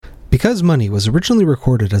Because Money was originally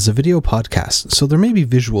recorded as a video podcast, so there may be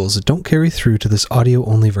visuals that don't carry through to this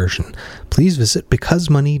audio-only version. Please visit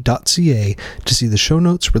becausemoney.ca to see the show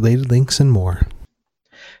notes, related links, and more.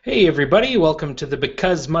 Hey everybody, welcome to the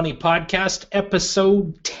Because Money Podcast,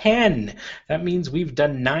 episode 10. That means we've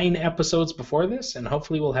done 9 episodes before this, and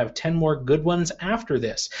hopefully we'll have 10 more good ones after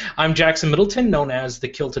this. I'm Jackson Middleton, known as the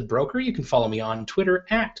Kilted Broker. You can follow me on Twitter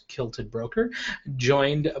at Kilted Broker,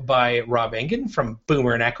 joined by Rob Engen from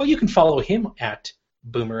Boomer and Echo. You can follow him at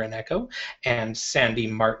Boomer and Echo, and Sandy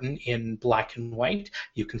Martin in Black and White.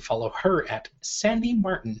 You can follow her at Sandy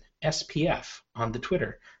Martin SPF on the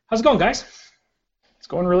Twitter. How's it going, guys? It's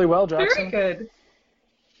going really well, Jackson. Very good.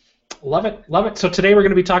 Love it, love it. So today we're going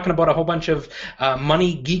to be talking about a whole bunch of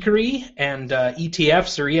money geekery and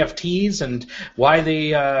ETFs or EFTs and why they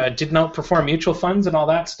didn't outperform mutual funds and all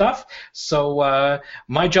that stuff. So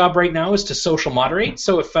my job right now is to social moderate.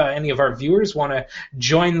 So if any of our viewers want to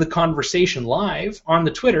join the conversation live on the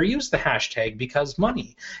Twitter, use the hashtag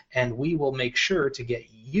BecauseMoney, and we will make sure to get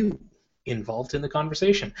you involved in the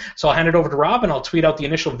conversation. So I'll hand it over to Rob, and I'll tweet out the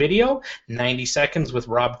initial video, 90 seconds with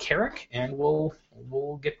Rob Carrick, and we'll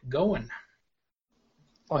get going.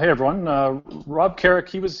 Well, hey everyone. Rob Carrick,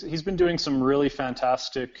 he's been doing some really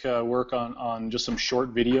fantastic work on just some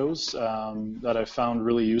short videos that I've found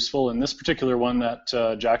really useful. And this particular one that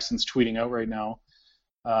Jackson's tweeting out right now,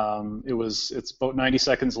 it's about 90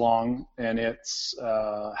 seconds long, and it's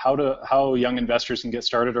how young investors can get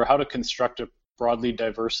started, or how to construct a broadly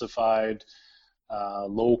diversified,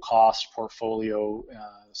 low-cost portfolio,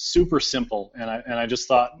 super simple. And I just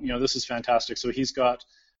thought, this is fantastic. So he's got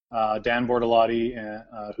Dan Bortolotti,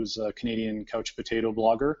 who's a Canadian couch potato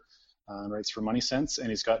blogger, writes for Money Sense, and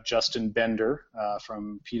he's got Justin Bender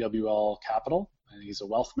from PWL Capital, and he's a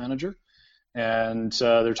wealth manager. And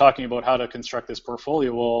they're talking about how to construct this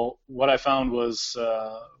portfolio. Well, what I found was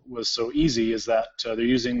so easy is that they're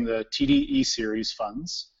using the TD E-Series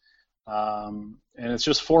funds. And it's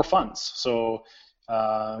just 4 funds. So,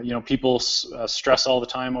 people stress all the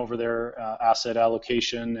time over their asset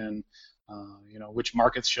allocation and, which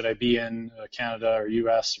markets should I be in, Canada or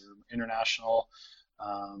US or international.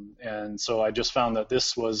 And so I just found that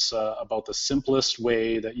this was about the simplest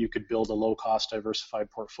way that you could build a low-cost diversified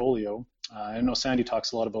portfolio. I know Sandy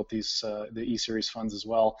talks a lot about the E-Series funds as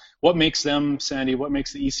well. What makes them, Sandy, what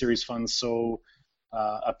makes the E-Series funds so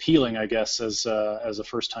appealing, I guess, as a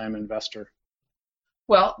first-time investor?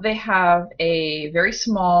 Well, they have a very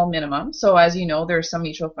small minimum. So as you know, there are some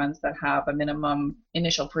mutual funds that have a minimum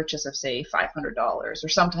initial purchase of, say, $500 or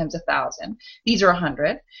sometimes $1,000. These are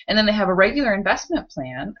 $100. And then they have a regular investment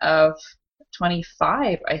plan of $25,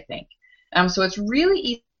 I think. So it's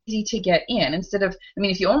really easy to get in. Instead of,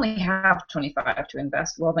 if you only have $25 to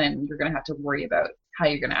invest, well, then you're going to have to worry about how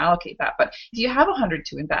you're going to allocate that. But if you have $100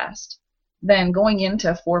 to invest, then going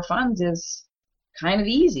into 4 funds is kind of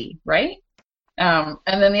easy, right? And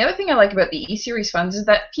then the other thing I like about the E-Series funds is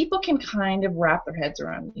that people can kind of wrap their heads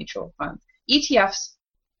around mutual funds. ETFs,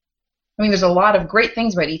 there's a lot of great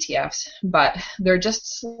things about ETFs, but they're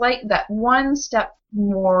just that one step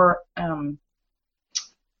more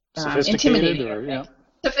intimidating.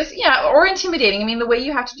 Or intimidating. The way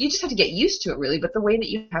you just have to get used to it, really, but the way that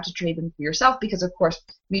you have to trade them for yourself, because of course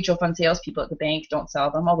mutual fund salespeople at the bank don't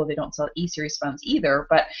sell them, although they don't sell E-Series funds either,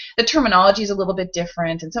 but the terminology is a little bit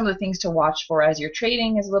different, and some of the things to watch for as you're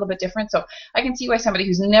trading is a little bit different. So I can see why somebody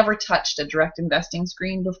who's never touched a direct investing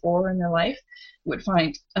screen before in their life would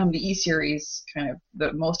find the E-Series kind of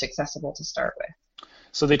the most accessible to start with.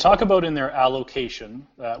 So they talk about in their allocation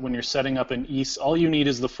that when you're setting up an all you need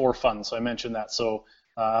is the 4 funds. So I mentioned that. So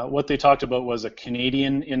what they talked about was a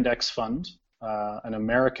Canadian index fund, an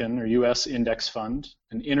American or U.S. index fund,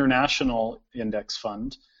 an international index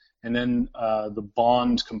fund, and then the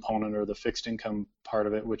bond component or the fixed income part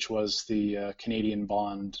of it, which was the Canadian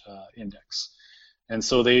bond index. And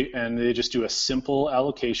so they just do a simple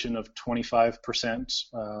allocation of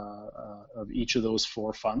 25% of each of those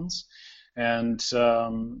 4 funds, and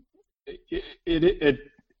it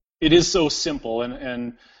is so simple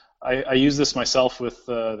and I use this myself with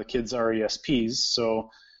the kids' RESPs,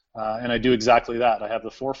 so and I do exactly that. I have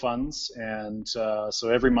the 4 funds, and so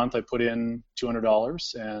every month I put in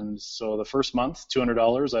 $200, and so the first month,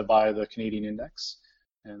 $200, I buy the Canadian index,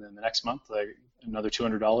 and then the next month, another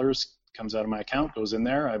 $200 comes out of my account, goes in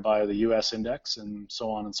there, I buy the U.S. index, and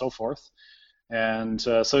so on and so forth. And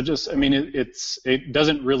so it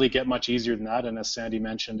doesn't really get much easier than that, and as Sandy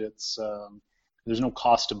mentioned, there's no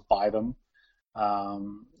cost to buy them.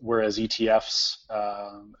 Whereas ETFs,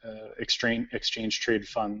 exchange trade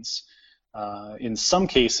funds, in some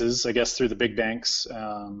cases, I guess through the big banks,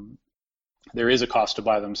 there is a cost to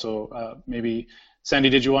buy them. So maybe, Sandy,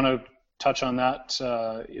 did you want to touch on that?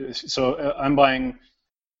 So I'm buying,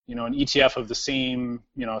 an ETF of the same,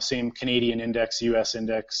 same Canadian index, U.S.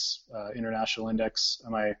 index, international index.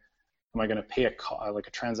 Am I going to pay a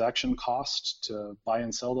transaction cost to buy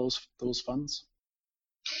and sell those funds?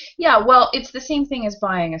 Yeah, well, it's the same thing as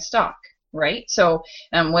buying a stock, right? So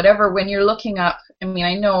when you're looking up,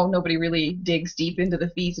 I know nobody really digs deep into the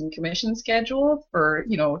fees and commission schedule for,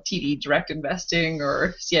 TD Direct Investing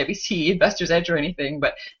or CIBC Investor's Edge or anything,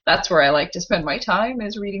 but that's where I like to spend my time,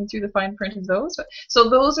 is reading through the fine print of those.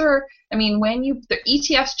 So those are, the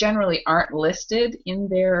ETFs generally aren't listed in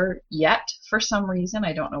there yet for some reason.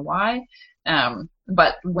 I don't know why.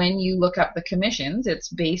 But when you look up the commissions, it's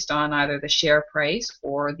based on either the share price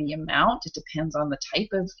or the amount. It depends on the type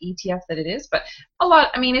of ETF that it is. But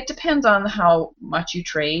it depends on how much you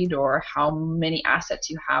trade or how many assets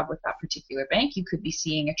you have with that particular bank. You could be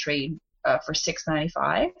seeing a trade for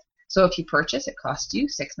 $6.95. So if you purchase, it costs you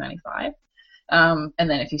 $6.95. And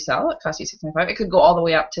then if you sell, it costs you $6.95. It could go all the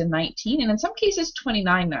way up to $19, and in some cases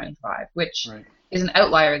 $29.95, which is an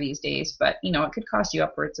outlier these days. But it could cost you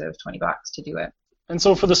upwards of $20 to do it. And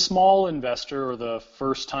so for the small investor or the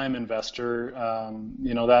first-time investor,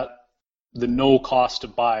 that the no cost to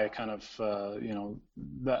buy kind of,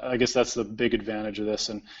 I guess that's the big advantage of this.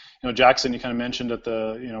 And Jackson, you kind of mentioned at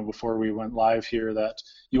the, before we went live here, that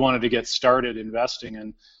you wanted to get started investing.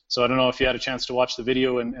 And so I don't know if you had a chance to watch the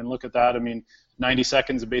video and look at that. 90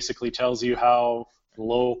 seconds, it basically tells you how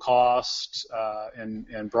low cost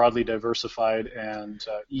and broadly diversified and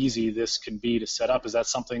easy this can be to set up. Is that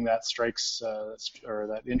something that strikes or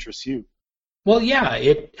that interests you? Well, yeah,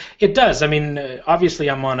 it does. Obviously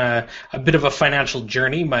I'm on a bit of a financial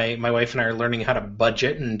journey. My wife and I are learning how to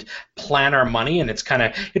budget and plan our money, and it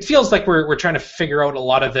feels like we're trying to figure out a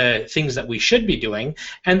lot of the things that we should be doing,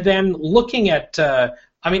 and then looking at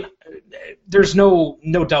there's no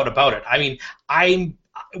doubt about it.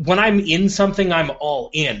 When I'm in something, I'm all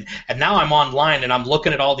in. And now I'm online and I'm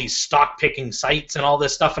looking at all these stock picking sites and all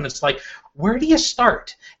this stuff, and it's like, where do you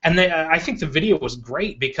start? And I think the video was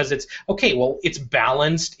great because it's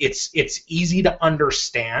balanced, it's easy to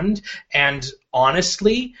understand, and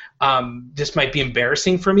honestly, this might be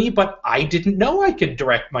embarrassing for me, but I didn't know I could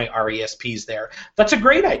direct my RESPs there. That's a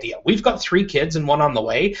great idea. We've got 3 kids and 1 on the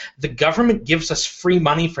way. The government gives us free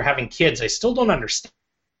money for having kids. I still don't understand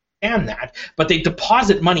that, but they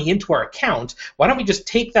deposit money into our account. Why don't we just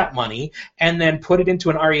take that money and then put it into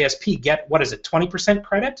an RESP, get, 20%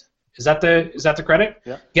 credit? Is that the credit?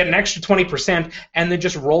 Yeah. Get an extra 20% and then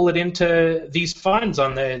just roll it into these funds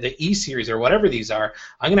on the E-Series or whatever these are.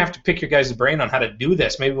 I'm going to have to pick your guys' brain on how to do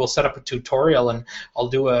this. Maybe we'll set up a tutorial and I'll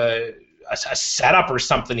do a setup or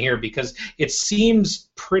something here, because it seems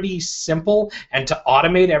pretty simple, and to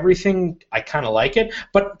automate everything, I kind of like it.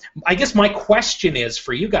 But I guess my question is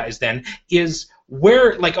for you guys then is,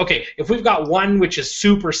 where, if we've got 1 which is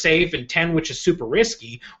super safe and 10 which is super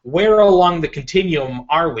risky, where along the continuum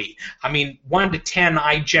are we? 1 to 10,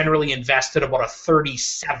 I generally invest at about a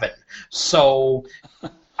 37. So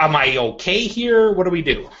am I okay here? What do we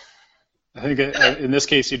do? I think in this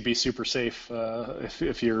case you'd be super safe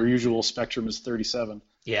if your usual spectrum is 37.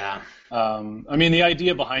 Yeah. The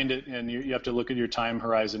idea behind it, and you have to look at your time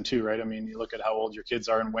horizon too, right? You look at how old your kids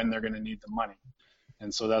are and when they're going to need the money,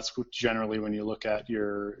 and so that's generally when you look at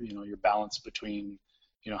your balance between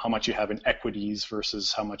how much you have in equities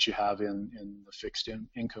versus how much you have in the fixed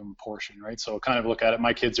income portion, right? So kind of look at it.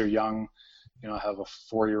 My kids are young. I have a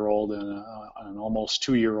 4-year-old and an almost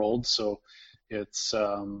 2-year-old, so it's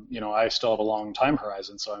I still have a long time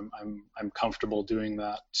horizon, so I'm comfortable doing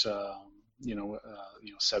that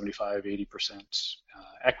 75-80%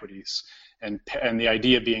 equities, and the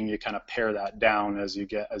idea being you kind of pare that down as your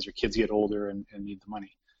kids get older and need the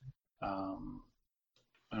money. I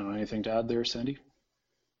don't know, anything to add there, Sandy?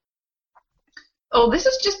 Oh, this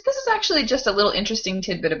is actually just a little interesting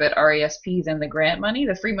tidbit about RESPs and the grant money,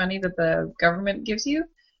 the free money that the government gives you.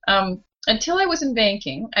 Until I was in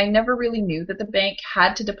banking, I never really knew that the government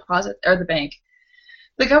had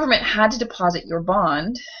to deposit your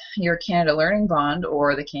bond, your Canada Learning Bond,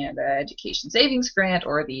 or the Canada Education Savings Grant,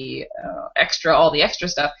 or the all the extra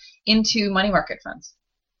stuff, into money market funds.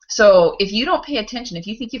 So if you don't pay attention, if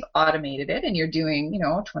you think you've automated it and you're doing,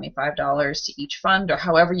 $25 to each fund or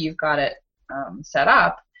however you've got it set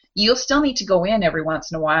up, you'll still need to go in every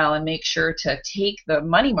once in a while and make sure to take the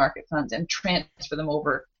money market funds and transfer them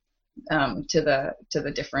over to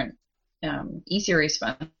the different E-Series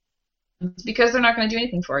funds, because they're not going to do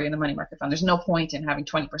anything for you in the money market fund. There's no point in having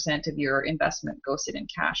 20% of your investment go sit in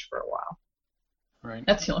cash for a while. Right.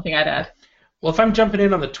 That's the only thing I'd add. Well, if I'm jumping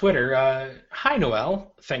in on the Twitter, hi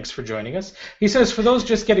Noel, thanks for joining us. He says, for those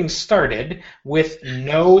just getting started with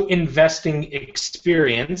no investing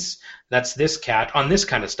experience, that's this cat, on this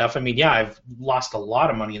kind of stuff. I mean, yeah, I've lost a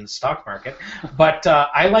lot of money in the stock market, but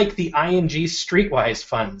I like the ING Streetwise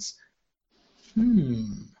funds.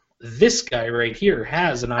 This guy right here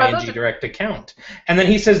has an ING Direct account. And then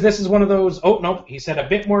he says this is one of those, oh, no, he said a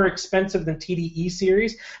bit more expensive than TD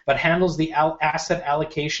E-Series, but handles the asset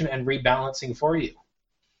allocation and rebalancing for you.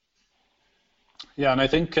 Yeah, and I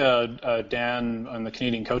think Dan on the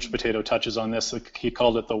Canadian Couch Potato touches on this. He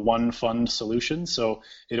called it the one fund solution. So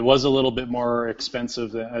it was a little bit more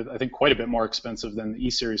expensive, I think quite a bit more expensive than the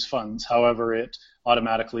E-Series funds. However, it's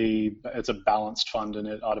a balanced fund, and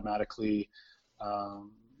it automatically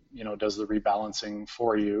does the rebalancing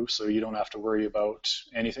for you, so you don't have to worry about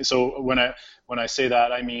anything. So when I say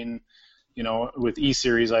that, I mean, with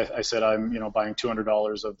E-Series, I said I'm buying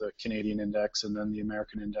 $200 of the Canadian index and then the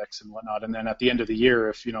American index and whatnot, and then at the end of the year,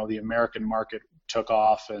 if the American market took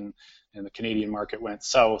off and the Canadian market went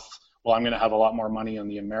south, well, I'm going to have a lot more money on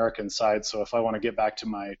the American side. So if I want to get back to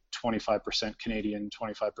my 25% Canadian,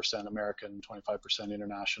 25% American, 25%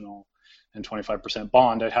 international, and 25%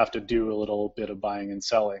 bond, I'd have to do a little bit of buying and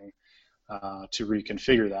selling to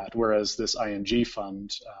reconfigure that. Whereas this ING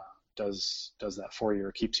fund does that for you,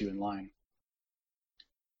 or keeps you in line.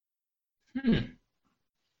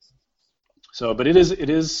 So, but it is.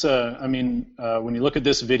 When you look at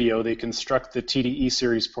this video, they construct the TD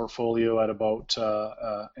E-Series portfolio at about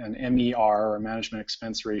an MER, or management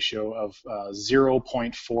expense ratio, of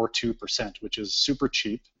 0.42%, which is super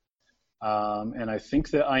cheap. And I think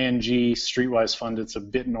the ING Streetwise fund, it's a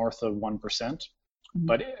bit north of 1%.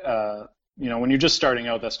 But when you're just starting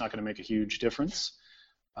out, that's not going to make a huge difference.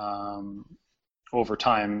 Over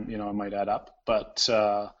time, it might add up. But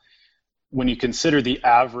when you consider the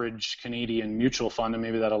average Canadian mutual fund, and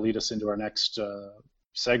maybe that'll lead us into our next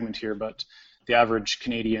segment here, but the average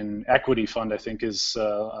Canadian equity fund, I think, is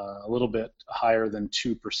a little bit higher than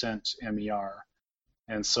 2% MER.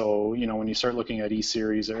 And so, when you start looking at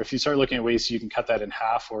E-Series, or if you start looking at ways you can cut that in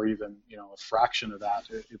half, or even, a fraction of that,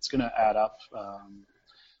 it's going to add up.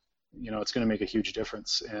 It's going to make a huge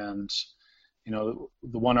difference. And,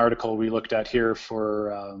 the one article we looked at here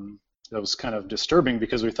that was kind of disturbing,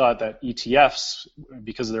 because we thought that ETFs,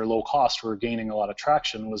 because of their low cost, were gaining a lot of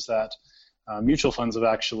traction, was that mutual funds have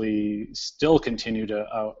actually still continued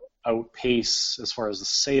to outpace, as far as the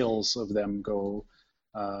sales of them go,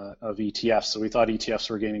 of ETFs. So we thought ETFs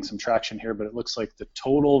were gaining some traction here, but it looks like the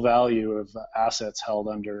total value of assets held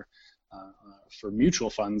under for mutual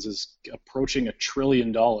funds is approaching $1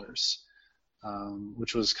 trillion,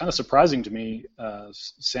 which was kind of surprising to me.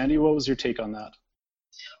 Sandy, what was your take on that?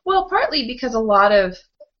 Well, partly because I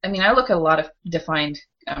look at a lot of defined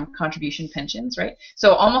contribution pensions, right?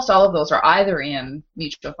 So almost all of those are either in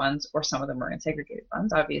mutual funds, or some of them are in segregated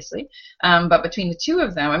funds, obviously. But between the two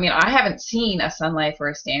of them, I haven't seen a Sun Life or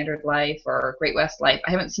a Standard Life or Great West Life.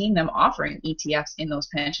 I haven't seen them offering ETFs in those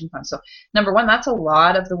pension funds. So number one, that's a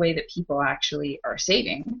lot of the way that people actually are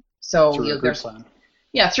saving. So through a group plan.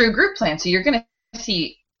 Yeah, through a group plan. So you're going to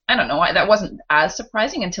see, I don't know, that wasn't as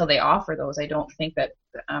surprising until they offer those. I don't think that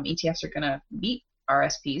ETFs are going to beat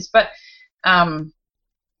RSPs. But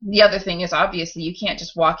the other thing is, obviously, you can't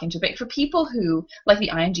just walk into a bank. For people who, like the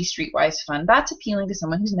ING Streetwise fund, that's appealing to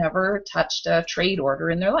someone who's never touched a trade order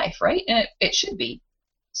in their life, right? And it should be.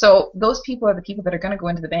 So those people are the people that are going to go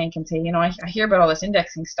into the bank and say, I hear about all this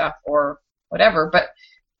indexing stuff or whatever, but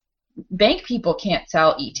bank people can't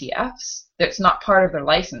sell ETFs. That's not part of their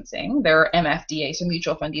licensing. They're MFDA, so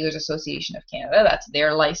Mutual Fund Dealers Association of Canada. That's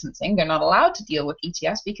their licensing. They're not allowed to deal with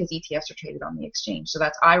ETFs because ETFs are traded on the exchange. So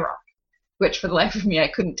that's IIROC, which for the life of me, I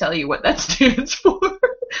couldn't tell you what that stands for.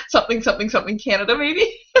 something Canada,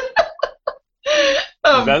 maybe.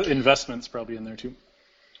 Investments probably in there too.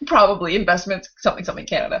 Probably investments, something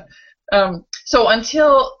Canada. So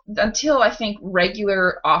until I think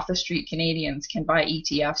regular off-the-street Canadians can buy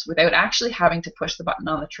ETFs without actually having to push the button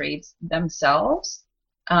on the trades themselves,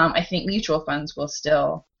 I think mutual funds will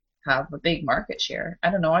still have a big market share.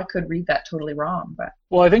 I don't know. I could read that totally wrong, but.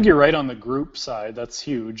 Well, I think you're right on the group side. That's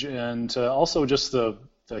huge, and also just the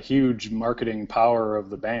huge marketing power of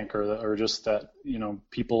the bank, or just that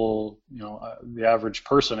people, the average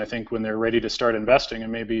person. I think when they're ready to start investing,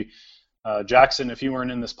 and maybe. Jackson, if you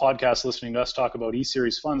weren't in this podcast listening to us talk about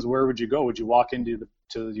E-Series funds, where would you go? Would you walk into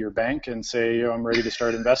your bank and say, I'm ready to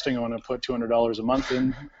start investing. I want to put $200 a month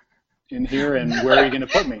in here, and where are you going to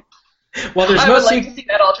put me? Well, I would like to see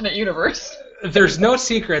that alternate universe. there's no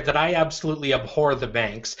secret that I absolutely abhor the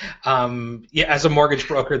banks. Yeah, as a mortgage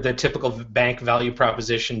broker, the typical bank value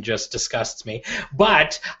proposition just disgusts me.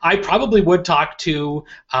 But I probably would talk to.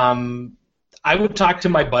 I would talk to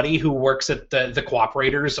my buddy who works at the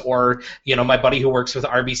cooperators, or my buddy who works with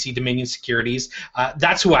RBC Dominion Securities.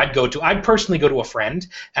 That's who I'd go to. I'd personally go to a friend,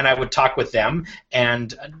 and I would talk with them.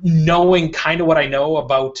 And knowing kind of what I know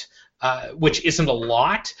about, which isn't a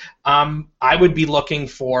lot, I would be looking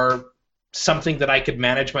for something that I could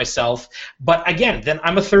manage myself. But again, then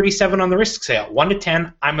I'm a 37 on the risk scale. 1 to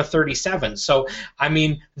 10, I'm a 37. So, I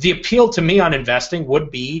mean, the appeal to me on investing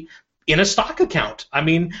would be in a stock account. I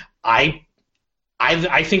mean, I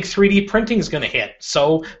think 3D printing is going to hit.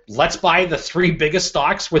 So let's buy the 3 biggest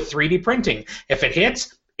stocks with 3D printing. If it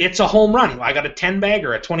hits, it's a home run. I got a 10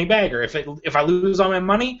 bagger, a 20 bagger. If I lose all my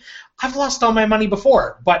money, I've lost all my money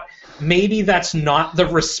before. But maybe that's not the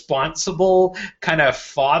responsible kind of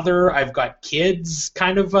father, I've got kids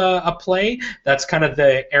kind of a play. That's kind of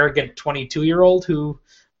the arrogant 22-year-old who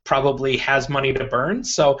probably has money to burn.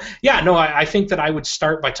 So yeah, no, I think that I would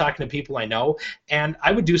start by talking to people I know, and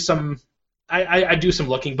I would do some. I do some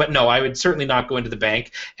looking, but no, I would certainly not go into the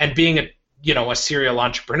bank. And being a serial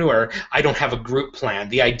entrepreneur, I don't have a group plan.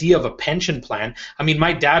 The idea of a pension plan, I mean,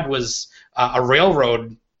 my dad was a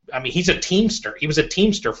railroad, I mean, he's a Teamster. He was a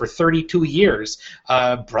Teamster for 32 years.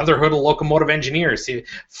 Brotherhood of Locomotive Engineers,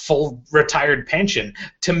 full retired pension.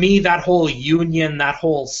 To me, that whole union, that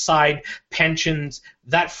whole side pensions,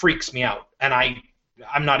 that freaks me out. And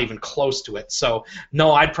I'm not even close to it. So,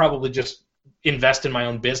 no, I'd probably just invest in my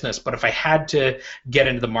own business, but if I had to get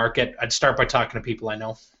into the market, I'd start by talking to people I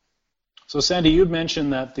know. So Sandy, you'd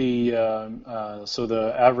mentioned that the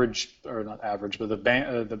average, or not average, but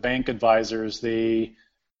the bank advisors, they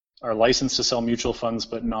are licensed to sell mutual funds,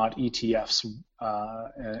 but not ETFs.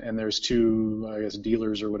 And there's 2, I guess,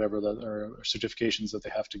 dealers or whatever that or certifications that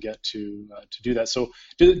they have to get to do that. So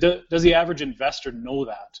does the average investor know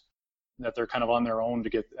that they're kind of on their own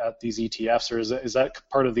to get at these ETFs, or is that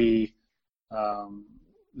part of the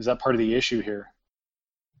issue here?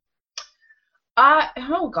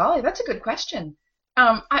 Oh golly, that's a good question.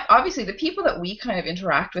 Obviously, the people that we kind of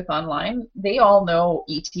interact with online, they all know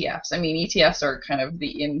ETFs. I mean, ETFs are kind of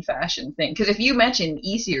the in-fashion thing. Because if you mention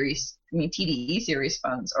E-Series, I mean TD E-Series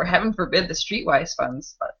funds, or heaven forbid the Streetwise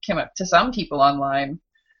funds, come up to some people online,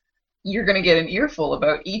 you're going to get an earful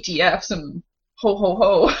about ETFs and ho ho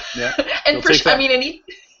ho. Yeah. And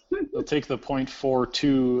they'll take the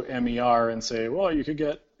 0.42 MER and say, well, you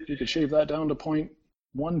could shave that down to 0.12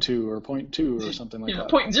 or 0.2 or something like that.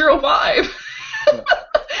 0.05. Yeah.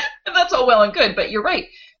 And that's all well and good, but you're right.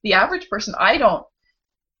 The average person, I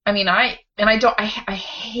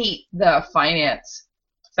hate the finance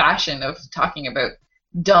fashion of talking about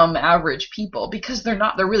dumb average people, because they're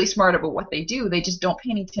really smart about what they do. They just don't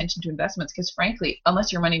pay any attention to investments because, frankly,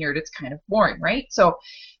 unless you're a money nerd, it's kind of boring, right? So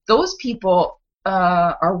those people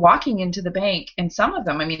are walking into the bank, and some of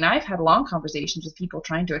them, I mean, I've had long conversations with people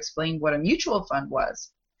trying to explain what a mutual fund was.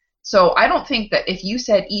 So I don't think that if you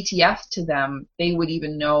said ETF to them, they would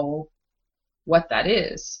even know what that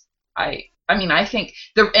is. I think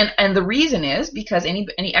the reason is because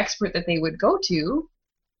any expert that they would go to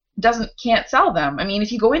can't sell them. I mean,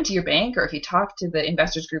 if you go into your bank, or if you talk to the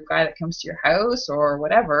investors group guy that comes to your house or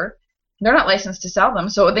whatever, they're not licensed to sell them.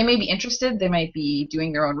 So they may be interested, they might be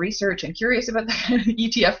doing their own research and curious about the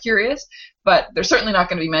ETF curious, but they're certainly not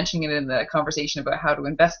going to be mentioning it in the conversation about how to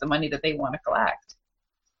invest the money that they want to collect.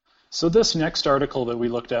 So this next article that we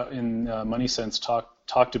looked at in Money Sense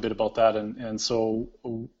talked a bit about that, and so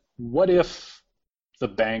what if the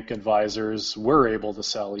bank advisors were able to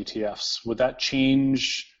sell ETFs? Would that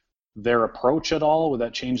change their approach at all? Would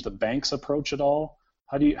that change the bank's approach at all?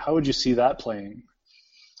 How would you see that playing?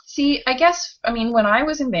 See, I guess, I mean, when I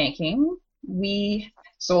was in banking, we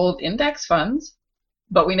sold index funds,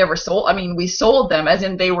 but we never sold, I mean, we sold them as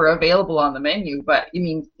in they were available on the menu, but I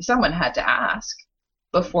mean, someone had to ask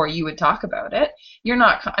before you would talk about it. You're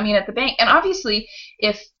not, I mean, at the bank, and obviously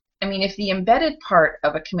if the embedded part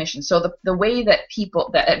of a commission, so the way that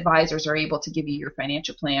advisors are able to give you your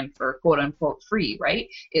financial plan for quote unquote free, right,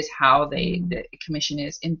 is how the commission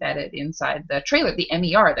is embedded inside the trailer, the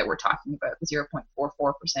MER that we're talking about, the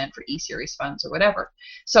 0.44% for E-Series funds or whatever.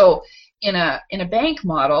 So in a bank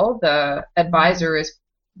model, the advisor is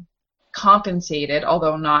compensated,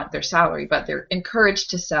 although not their salary, but they're encouraged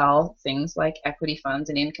to sell things like equity funds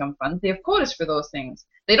and income funds. They have quotas for those things.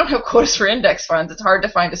 They don't have quotas for index funds. It's hard to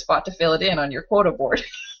find a spot to fill it in on your quota board.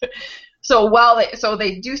 So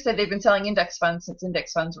they do say they've been selling index funds since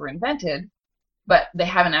index funds were invented, but they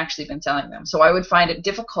haven't actually been selling them. So I would find it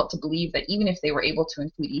difficult to believe that even if they were able to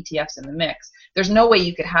include ETFs in the mix, there's no way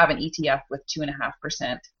you could have an ETF with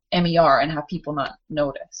 2.5% MER and have people not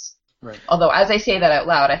notice. Right. Although, as I say that out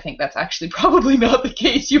loud, I think that's actually probably not the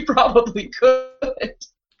case. You probably could.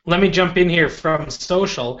 Let me jump in here from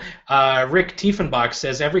social. Rick Tiefenbach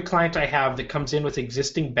says, every client I have that comes in with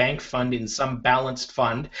existing bank fund in some balanced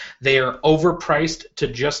fund, they are overpriced to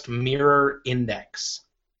just mirror index.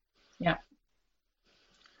 Yeah.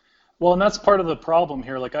 Well, and that's part of the problem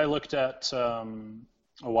here. Like I looked at, a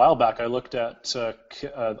while back, I looked at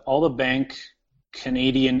all the bank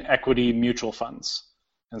Canadian equity mutual funds.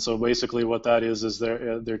 And so basically what that is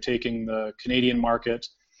they're taking the Canadian market,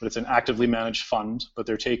 but it's an actively managed fund, but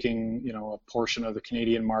they're taking, a portion of the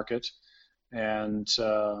Canadian market, and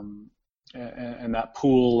that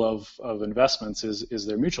pool of investments is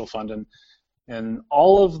their mutual fund, and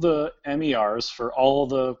all of the MERs for all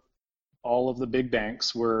of the big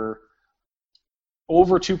banks were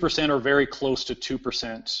over 2% or very close to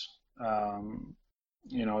 2%,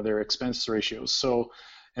 their expense ratios. So,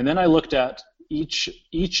 and then I looked at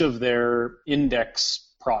each of their index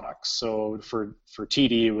products. So for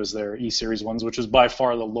TD, it was their E-Series ones, which is by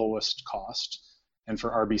far the lowest cost. And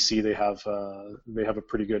for RBC, they have a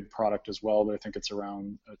pretty good product as well, but I think it's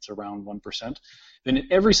around 1%. Then in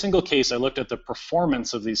every single case, I looked at the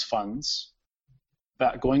performance of these funds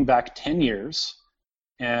going back 10 years,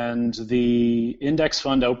 and the index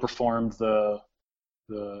fund outperformed the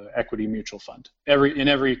equity mutual fund in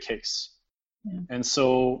every case. Yeah. And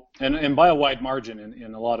so, and by a wide margin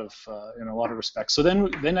in a lot of respects. So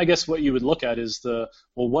then I guess what you would look at is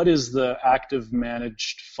what is the active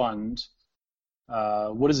managed fund?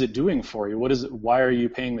 What is it doing for you? Why are you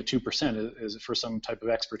paying the 2%? Is it for some type of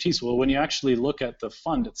expertise? Well, when you actually look at the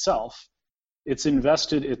fund itself, it's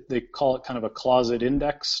invested. They call it kind of a closet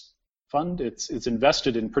index fund. It's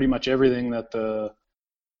invested in pretty much everything that the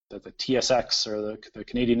TSX or the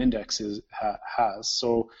Canadian index has.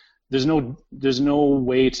 So there's no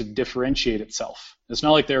way to differentiate itself. It's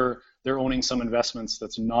not like they're owning some investments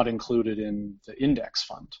that's not included in the index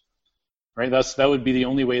fund, right? That would be the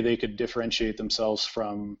only way they could differentiate themselves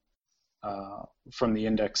from the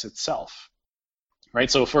index itself, right?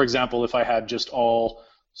 So, for example, if I had just all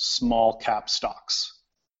small cap stocks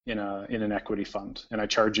in an equity fund and I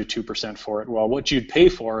charge you 2% for it, well, what you'd pay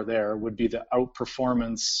for there would be the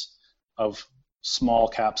outperformance of small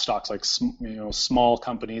cap stocks, like small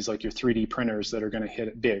companies like your 3D printers that are going to hit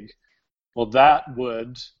it big. Well, that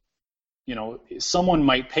would, someone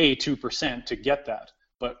might pay 2% to get that,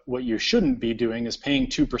 but what you shouldn't be doing is paying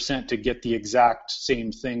 2% to get the exact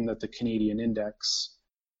same thing that the Canadian index,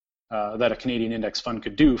 that a Canadian index fund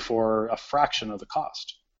could do for a fraction of the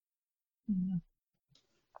cost.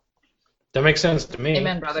 That makes sense to me.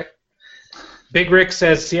 Amen, brother. Big Rick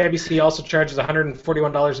says CIBC also charges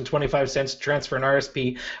 $141.25 to transfer an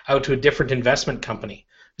RSP out to a different investment company.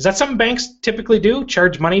 Is that something banks typically do?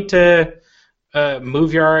 Charge money to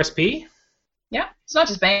move your RSP? Yeah, it's not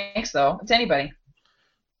just banks though. It's anybody.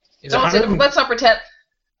 Let's not pretend.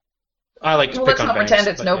 I like to pick let's on not banks, pretend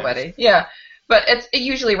it's nobody. Yeah, but it's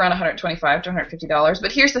usually around $125 to $150.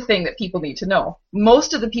 But here's the thing that people need to know: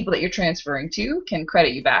 most of the people that you're transferring to can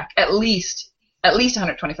credit you back at least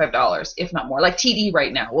 $125, if not more. Like TD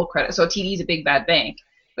right now will credit. So TD is a big bad bank,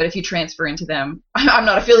 but if you transfer into them, I'm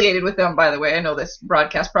not affiliated with them, by the way. I know this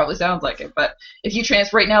broadcast probably sounds like it, but if you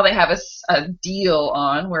transfer, right now they have a deal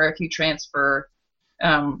on where if you transfer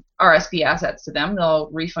RSP assets to them, they'll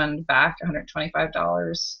refund back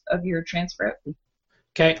 $125 of your transfer.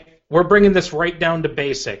 Okay, we're bringing this right down to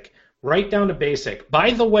basic. Right down to basic. By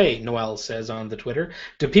the way, Noel says on the Twitter,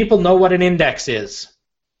 do people know what an index is?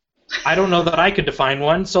 I don't know that I could define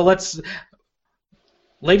one, so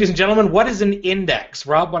ladies and gentlemen, what is an index?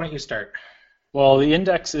 Rob, why don't you start? Well, the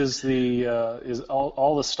index is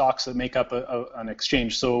all the stocks that make up an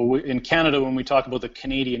exchange. So in Canada, when we talk about the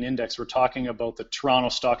Canadian index, we're talking about the Toronto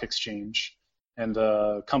Stock Exchange and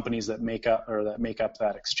the companies that make up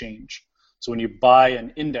that exchange. So when you buy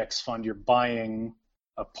an index fund, you're buying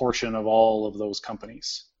a portion of all of those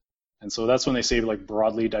companies, and so that's when they say like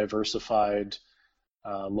broadly diversified,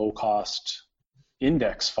 low-cost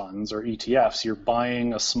index funds or ETFs. You're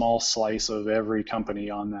buying a small slice of every company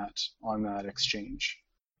on that exchange,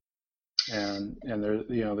 and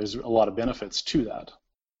there's a lot of benefits to that.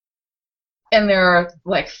 And there are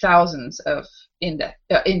like thousands of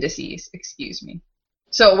indices. Excuse me.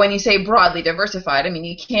 So when you say broadly diversified, I mean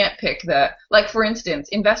you can't pick for instance,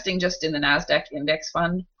 investing just in the NASDAQ index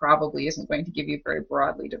fund probably isn't going to give you a very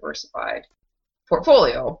broadly diversified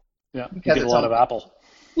portfolio. Yeah, you get a lot of Apple.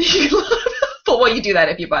 Well, you do that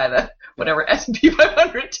if you buy the whatever, S&P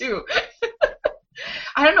 500 too.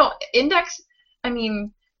 I don't know. Index,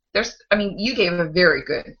 you gave a very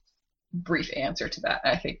good brief answer to that.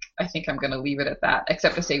 I think I'm going to leave it at that,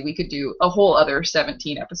 except to say we could do a whole other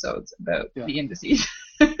 17 episodes about the indices.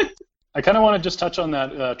 I kind of want to just touch on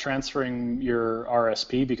that transferring your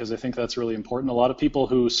RSP, because I think that's really important. A lot of people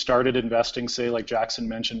who started investing, say like Jackson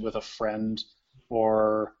mentioned, with a friend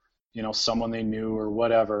or someone they knew or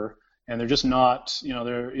whatever, and they're just not,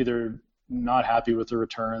 they're either not happy with the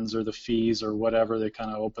returns or the fees or whatever. They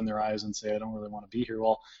kind of open their eyes and say, I don't really want to be here.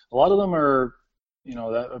 Well, a lot of them are,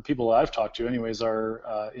 that people I've talked to anyways,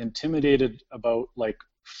 are intimidated about like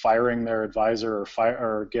firing their advisor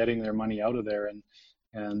or getting their money out of there.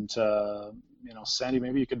 And Sandy,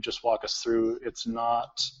 maybe you could just walk us through. It's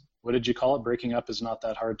not, what did you call it? Breaking up is not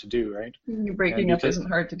that hard to do, right? Breaking up isn't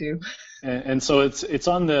hard to do. And so it's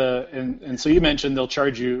on the, and so you mentioned they'll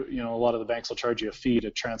charge you, a lot of the banks will charge you a fee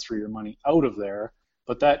to transfer your money out of there,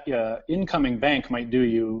 but that incoming bank might do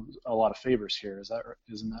you a lot of favors here.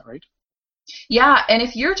 Isn't that right? Yeah, and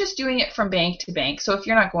if you're just doing it from bank to bank, so if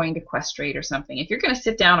you're not going to Questrade or something, if you're going to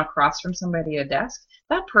sit down across from somebody at a desk,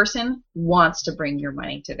 that person wants to bring your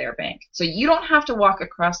money to their bank. So you don't have to walk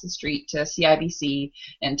across the street to CIBC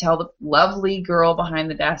and tell the lovely girl behind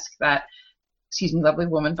the desk lovely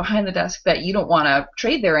woman behind the desk that you don't want to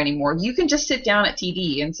trade there anymore. You can just sit down at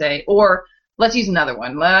TD and say, or let's use another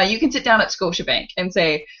one. You can sit down at Scotiabank and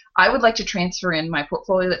say, I would like to transfer in my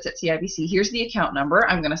portfolio that's at CIBC. Here's the account number.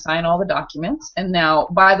 I'm going to sign all the documents. And now,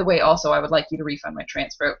 by the way, also, I would like you to refund my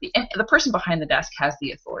transfer. And the person behind the desk has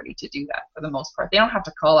the authority to do that for the most part. They don't have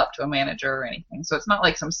to call up to a manager or anything. So it's not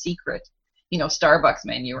like some secret, Starbucks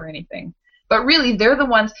menu or anything. But really, they're the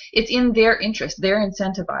ones, it's in their interest. They're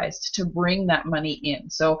incentivized to bring that money in.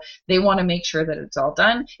 So they want to make sure that it's all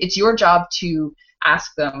done. It's your job to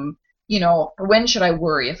ask them, when should I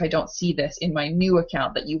worry if I don't see this in my new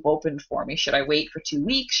account that you've opened for me? Should I wait for 2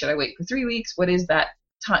 weeks? Should I wait for 3 weeks? What is that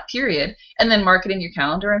period? And then mark it in your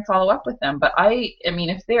calendar and follow up with them. But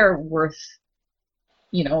if they're worth,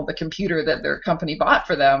 the computer that their company bought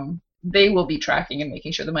for them, they will be tracking and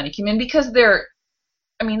making sure the money came in, because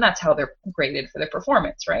that's how they're graded for their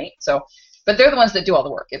performance, right? So, but they're the ones that do all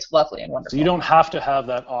the work. It's lovely and wonderful. So you don't have to have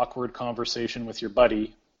that awkward conversation with your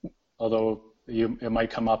buddy, although it might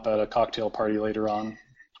come up at a cocktail party later on,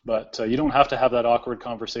 but you don't have to have that awkward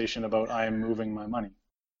conversation about I am moving my money.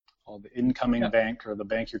 The incoming bank or the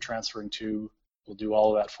bank you're transferring to will do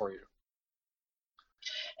all of that for you.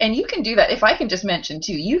 And you can do that, if I can just mention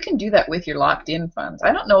too, you can do that with your locked-in funds.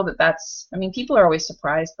 I don't know that's, people are always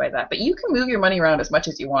surprised by that, but you can move your money around as much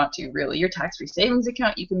as you want to, really. Your tax-free savings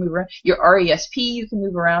account, you can move around. Your RESP, you can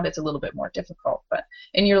move around. It's a little bit more difficult,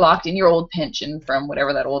 and you're locked in your old pension from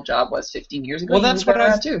whatever that old job was 15 years ago. Well, that's what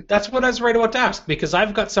I was right about to ask, because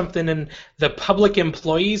I've got something in the public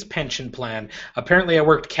employees pension plan. Apparently, I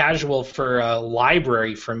worked casual for a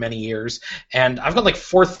library for many years, and I've got like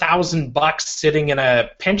 $4,000 sitting in a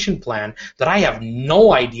pension plan that I have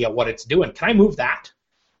no idea what it's doing. Can I move that?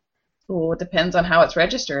 Oh, it depends on how it's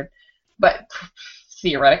registered, but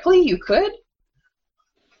theoretically you could.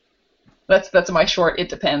 That's my short "it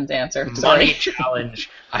depends" answer. Money challenge.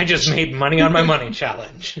 I just made money on my money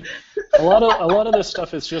challenge. A lot of this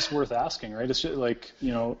stuff is just worth asking, right? It's just like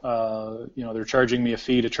they're charging me a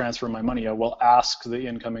fee to transfer my money. I will ask the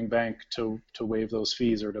incoming bank to waive those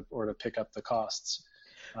fees or to pick up the costs.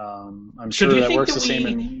 I'm sure that works the same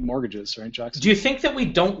in mortgages, right, Jackson? Do you think that we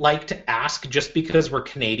don't like to ask just because we're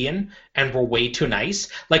Canadian and we're way too nice?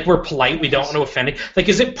 Like, we're polite, we don't want to offend it? Like,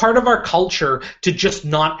 is it part of our culture to just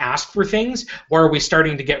not ask for things, or are we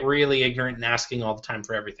starting to get really ignorant and asking all the time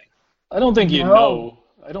for everything? I don't think know.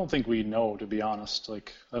 I don't think we know, to be honest.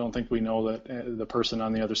 Like, I don't think we know that the person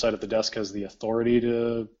on the other side of the desk has the authority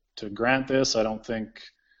to grant this. I don't think,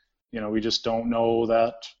 we just don't know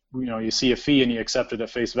that. You see a fee and you accept it at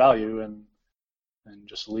face value and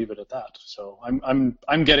just leave it at that. So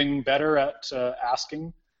I'm getting better at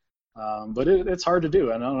asking, but it's hard to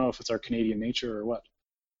do. And I don't know if it's our Canadian nature or what.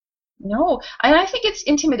 No, and I think it's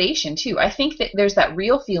intimidation too. I think that there's that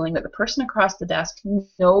real feeling that the person across the desk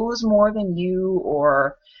knows more than you,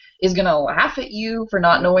 or is going to laugh at you for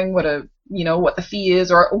not knowing what the fee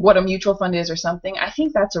is or what a mutual fund is or something. I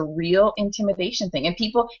think that's a real intimidation thing, and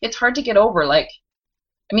it's hard to get over. Like,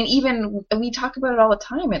 even we talk about it all the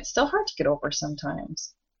time. It's still hard to get over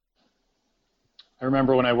sometimes. I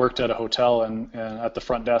remember when I worked at a hotel and at the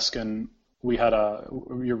front desk, and we had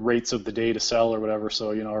your rates of the day to sell or whatever.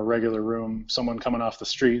 So, a regular room, someone coming off the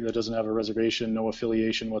street that doesn't have a reservation, no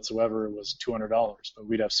affiliation whatsoever, was $200. But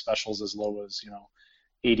we'd have specials as low as,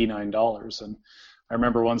 $89. And I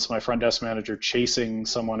remember once my front desk manager chasing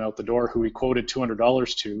someone out the door who he quoted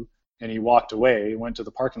 $200 to, and he walked away, went to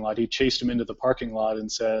the parking lot. He chased him into the parking lot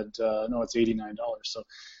and said, no, it's $89. So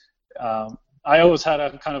I always had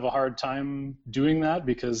a kind of a hard time doing that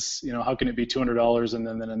because, how can it be $200 and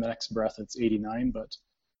then in the next breath it's $89? But,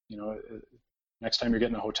 next time you're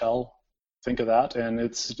getting a hotel, think of that. And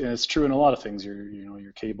it's true in a lot of things,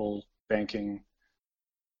 your cable, banking,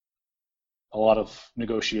 a lot of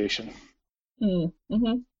negotiation.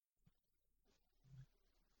 Mm-hmm.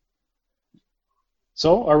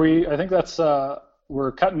 So I think that's,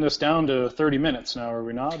 we're cutting this down to 30 minutes now, are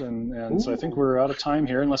we not? And so I think we're out of time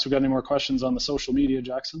here, unless we've got any more questions on the social media,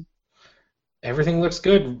 Jackson. Everything looks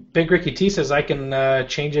good. Big Ricky T says I can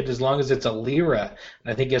change it as long as it's a lira.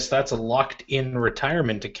 And I guess that's a locked-in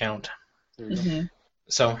retirement account. There you go.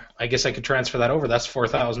 So I guess I could transfer that over. That's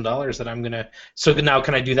 $4,000 that I'm gonna. So now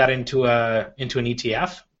can I do that into an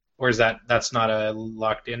ETF, or is that's not a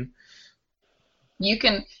locked in? You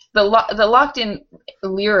can. The locked-in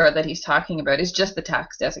lira that he's talking about is just the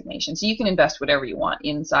tax designation, so you can invest whatever you want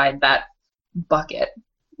inside that bucket,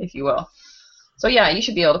 if you will. So yeah, you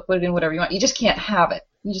should be able to put it in whatever you want. You just can't have it.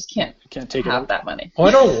 You just can't take have it that money. Oh,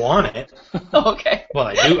 I don't want it. Okay. Well,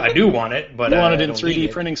 I do want it, but you want it I in don't 3D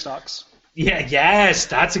need printing stocks. Yeah, yes,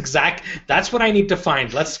 that's what I need to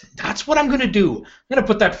find. That's what I'm gonna do. I'm gonna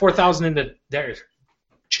put that 4,000 into there.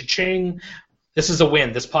 Cha-ching. This is a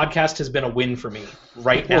win. This podcast has been a win for me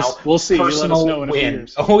right now. We'll see. Personal you let us know in a few win.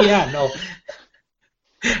 years. Oh yeah, no.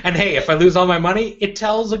 And hey, if I lose all my money, it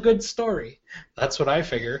tells a good story. That's what I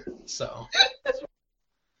figure. So.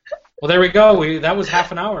 Well, there we go. That was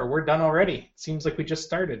half an hour. We're done already. Seems like we just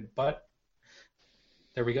started, but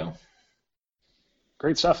there we go.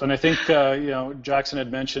 Great stuff, and I think Jackson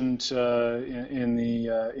had mentioned in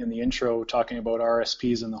the intro talking about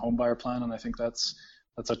RSPs and the homebuyer plan, and I think that's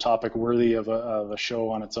a topic worthy of a show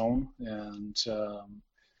on its own, and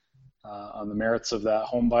on the merits of that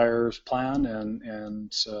homebuyer's plan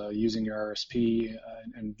and using your RSP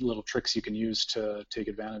and little tricks you can use to take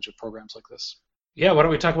advantage of programs like this. Yeah, why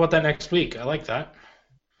don't we talk about that next week? I like that.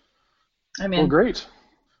 Well, great.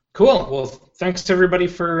 Cool. Well, thanks to everybody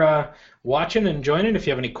for watching and joining. If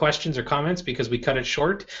you have any questions or comments, because we cut it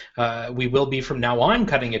short, we will be from now on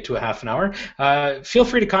cutting it to a half an hour. Feel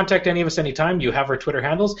free to contact any of us anytime. You have our Twitter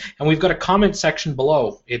handles, and we've got a comment section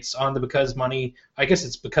below. It's on the Because Money, I guess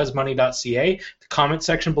it's becausemoney.ca. The comment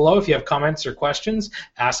section below. If you have comments or questions,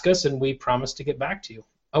 ask us, and we promise to get back to you.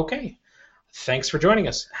 Okay. Thanks for joining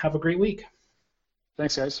us. Have a great week.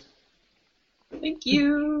 Thanks, guys. Thank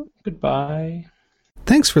you. Goodbye.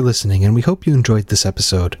 Thanks for listening, and we hope you enjoyed this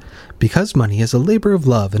episode. Because Money is a labor of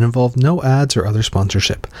love and involved no ads or other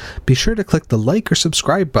sponsorship. Be sure to click the like or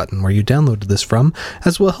subscribe button where you downloaded this from,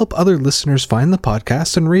 as will help other listeners find the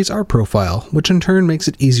podcast and raise our profile, which in turn makes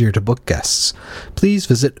it easier to book guests. Please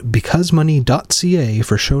visit becausemoney.ca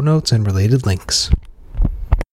for show notes and related links.